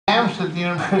at the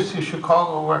University of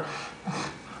Chicago were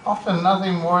often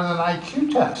nothing more than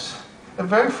IQ tests. They're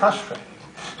very frustrating.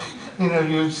 You know,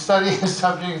 you study a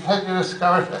subject, then you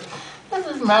discover that it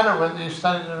doesn't matter whether you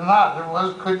studied it or not. It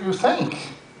was, could you think?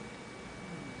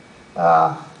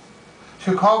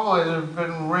 Chicago has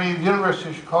been rated, University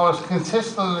of Chicago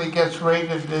consistently gets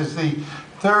rated as the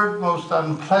third most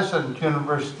unpleasant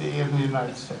university in the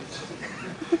United States.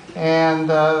 And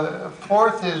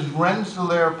fourth is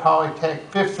Rensselaer Polytech,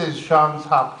 fifth is Johns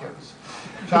Hopkins.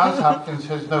 Johns Hopkins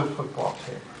has no football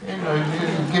team. You know,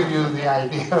 to give you the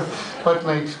idea of what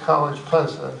makes college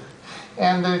pleasant.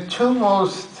 And the two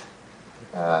most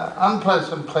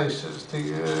unpleasant places to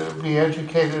be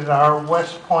educated are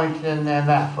West Point and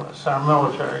Annapolis, our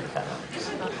military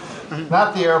academies.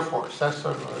 Not the Air Force, that's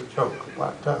sort of a joke,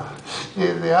 but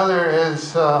the other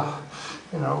is,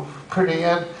 you know, pretty.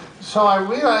 So I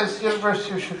realized the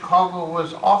University of Chicago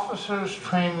was officers'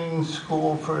 training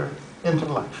school for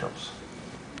intellectuals.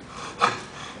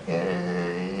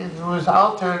 It was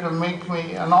out there to make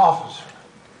me an officer,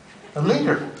 a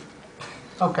leader.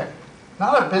 Okay,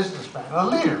 not a businessman, a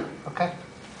leader. Okay,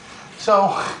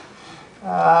 so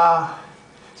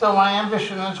so my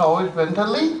ambition has always been to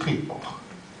lead people,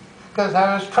 because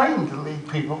I was trained to lead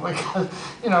people. Because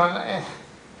you know,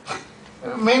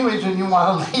 the main reason you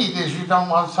want to lead is you don't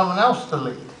want someone else to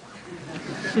lead.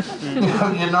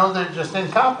 You know they're just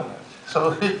incompetent,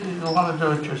 so you want to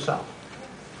do it yourself.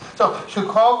 So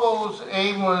Chicago's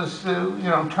aim was to, you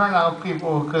know, turn out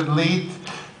people who could lead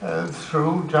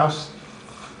through just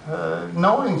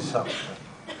knowing something,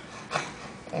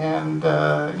 and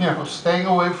you know, staying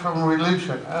away from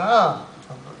religion,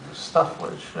 stuff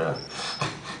which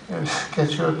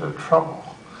gets you into trouble,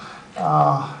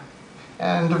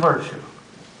 and virtue.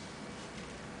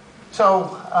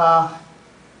 So.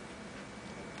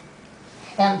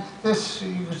 And this,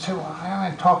 you could say, well, why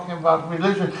am I talking about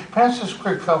religion? Francis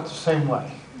Crick felt the same way,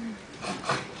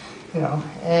 you know.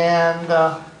 And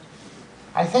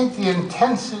I think the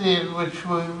intensity in which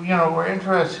we, you know, were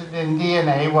interested in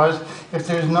DNA was, if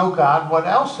there's no God, what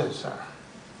else is there?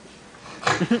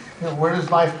 You know, where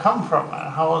does life come from, and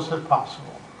how is it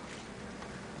possible?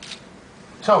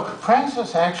 So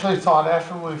Francis actually thought,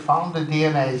 after we found the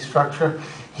DNA structure,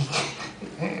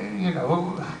 you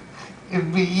know,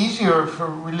 it'd be easier for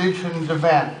religion to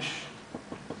vanish.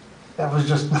 That was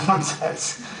just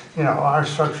nonsense. You know, our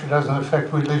structure doesn't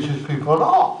affect religious people at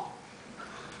all.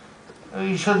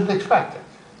 You shouldn't expect it.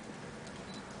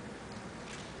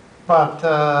 But,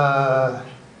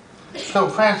 so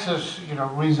Francis, you know,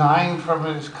 resigned from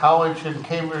his college in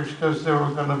Cambridge because they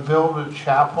were going to build a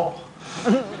chapel.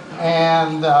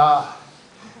 And,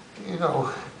 you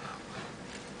know,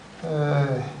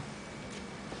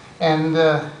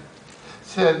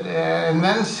 said, and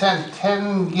then sent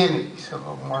 10 guineas, a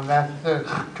little more than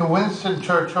that, to Winston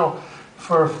Churchill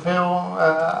for a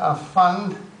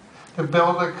fund to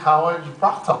build a college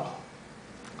brothel.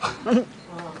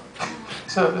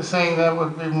 So saying that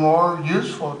would be more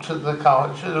useful to the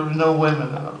college, there were no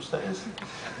women in those days,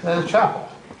 than a chapel.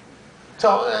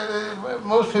 So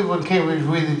most people in Cambridge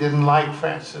really didn't like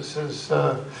Francis's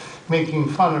making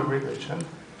fun of religion.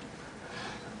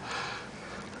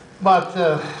 But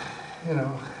you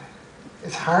know,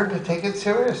 it's hard to take it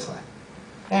seriously.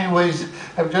 Anyways,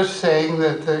 I'm just saying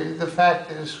that the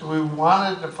fact is we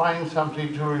wanted to find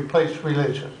something to replace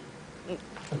religion.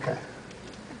 Okay.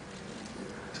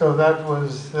 So that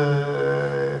was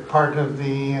part of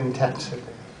the intensity,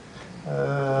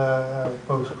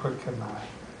 both Crick and I.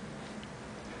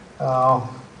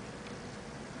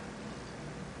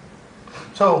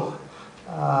 So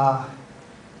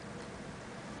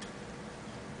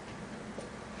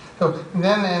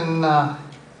then in,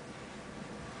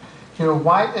 you know,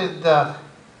 why did, I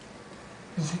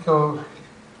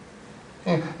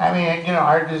mean, you know,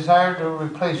 our desire to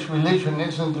replace religion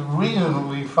isn't the reason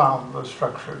we found the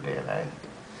structure of DNA.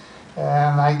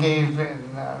 And I gave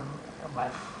in my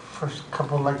first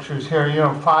couple of lectures here, you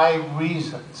know, 5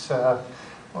 reasons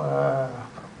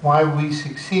why we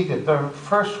succeeded. The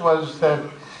first was that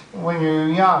when you're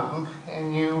young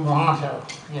and you want to,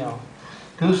 you know,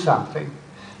 do something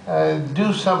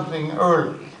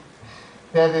early.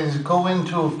 That is, go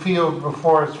into a field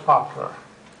before it's popular.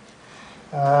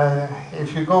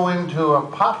 If you go into a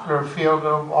popular field,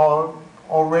 it'll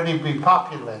already be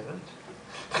populated.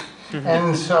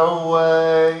 And so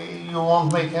you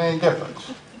won't make any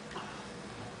difference.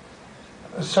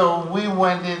 So we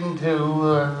went into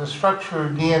the structure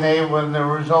of DNA when there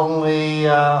was only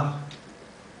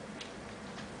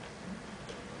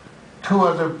 2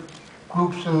 other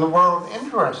groups in the world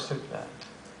interested in it.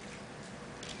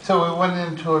 So we went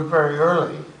into it very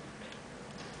early.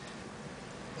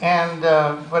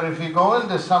 But if you go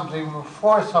into something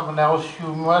before someone else,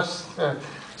 you must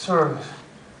sort of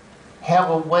have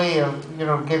a way of,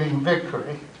 getting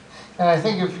victory. And I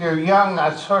think if you're young,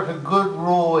 a sort of good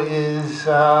rule is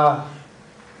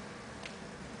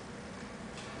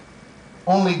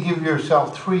only give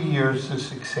yourself 3 years to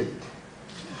succeed.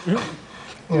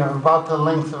 About the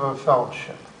length of a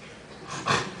fellowship.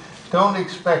 Don't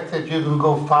expect that you can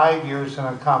go 5 years and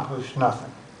accomplish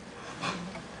nothing.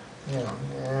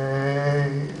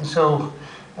 So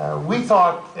we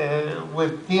thought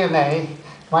with DNA,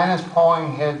 Linus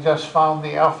Pauling had just found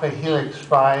the alpha helix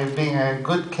by being a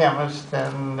good chemist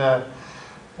and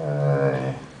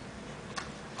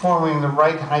forming the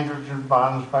right hydrogen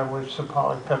bonds by which the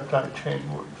polypeptide chain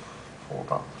would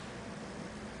fold up.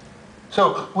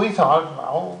 So we thought,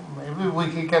 well, maybe we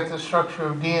could get the structure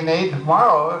of DNA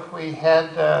tomorrow if we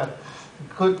had a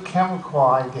good chemical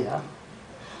idea,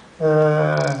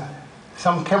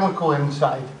 some chemical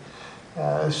insight.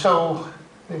 So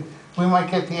we might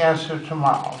get the answer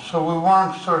tomorrow. So we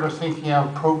weren't sort of thinking of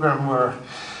a program where,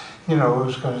 it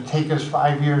was going to take us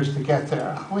 5 years to get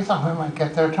there. We thought we might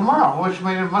get there tomorrow, which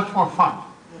made it much more fun.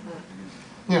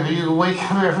 You wake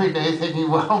up every day thinking,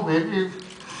 well, maybe.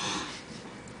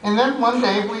 And then one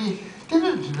day we did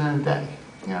it in a day.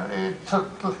 It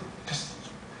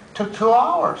took 2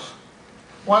 hours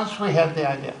once we had the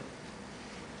idea.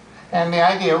 And the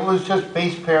idea was just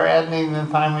base pair adenine and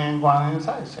thymine and guanine and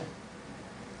cytosine.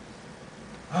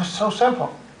 It was so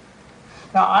simple.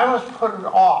 Now I was put it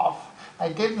off. I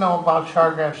did know about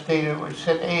Chargaff's data, which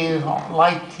said A is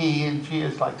like T and G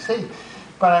is like C.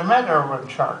 But I met Erwin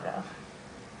Chargaff,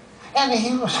 and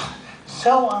he was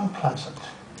so unpleasant.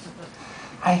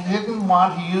 I didn't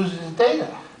want to use his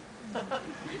data.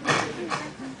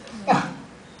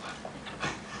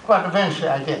 But eventually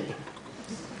I did.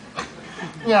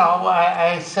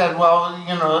 I said, well,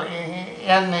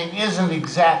 adenine isn't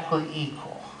exactly equal.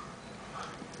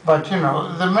 But,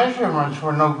 the measurements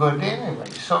were no good anyway.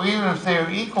 So even if they were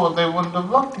equal, they wouldn't have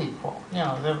looked equal. There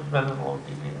would have been a little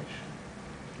deviation.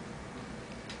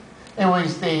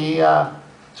 Anyways,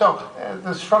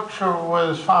 the structure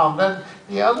was found. Then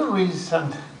the other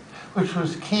reason, which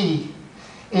was key,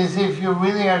 is if you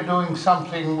really are doing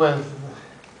something with,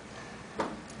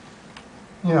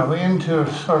 into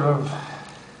sort of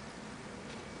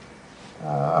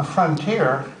a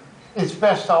frontier, it's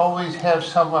best to always have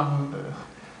someone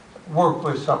work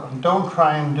with someone. Don't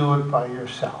try and do it by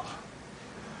yourself.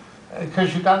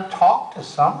 Because you've got to talk to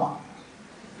someone.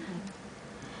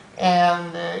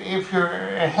 And if you're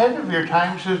ahead of your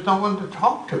times, there's no one to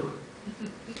talk to.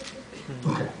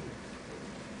 Okay.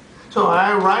 So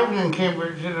I arrived in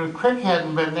Cambridge, and Crick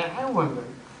hadn't been there. I wondered,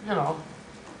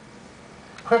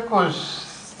 Crick was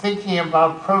thinking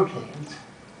about proteins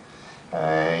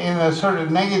in a sort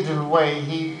of negative way.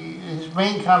 His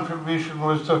main contribution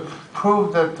was to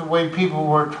prove that the way people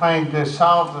were trying to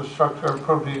solve the structure of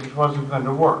proteins wasn't going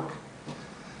to work.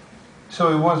 So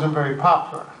he wasn't very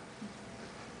popular,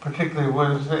 particularly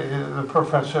with the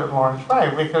professor at Lawrence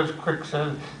Wright, because Crick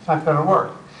said it's not going to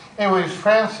work. Anyways,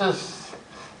 Francis,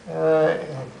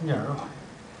 knew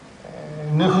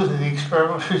that the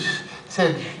experiment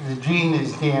said the gene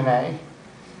is DNA,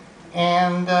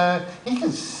 and he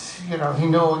could. He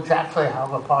knew exactly how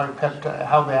the polypeptide,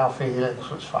 how the alpha helix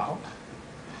was found.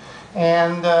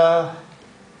 And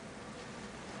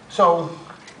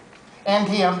and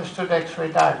he understood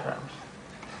X-ray diagrams.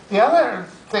 The other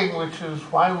thing, which is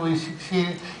why we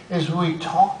succeeded, is we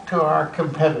talked to our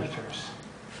competitors.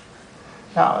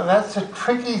 Now, that's a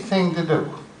tricky thing to do,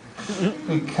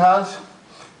 because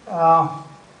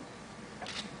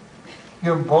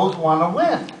you both want to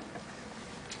win.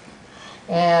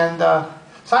 And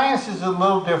science is a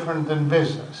little different than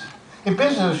business. In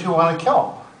business, you want to kill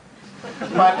them.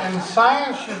 But in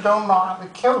science, you don't know how to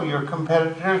kill your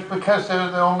competitors because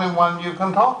they're the only one you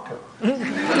can talk to.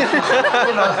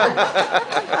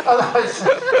 Otherwise,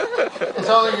 it's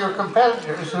only your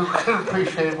competitors who can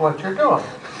appreciate what you're doing.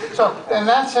 So in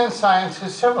that sense, science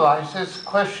is civilized. It's a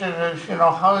question of,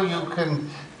 how you can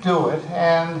do it.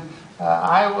 And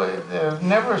I would have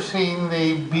never seen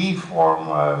the B form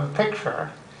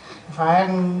picture if I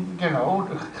hadn't,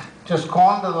 just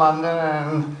gone to London.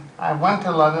 And I went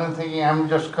to London thinking I'm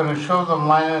just going to show them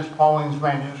Linus Pauling's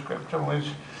manuscript, in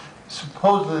which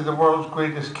supposedly the world's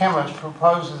greatest chemist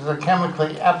proposes a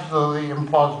chemically absolutely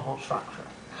implausible structure,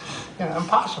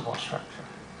 impossible structure.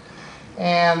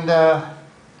 And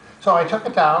so I took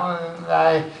it down and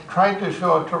I tried to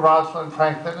show it to Rosalind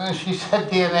Franklin, and she said,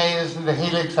 DNA isn't a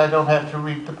helix, I don't have to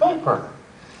read the paper.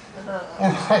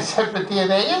 And I said, but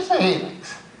DNA is a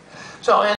helix. So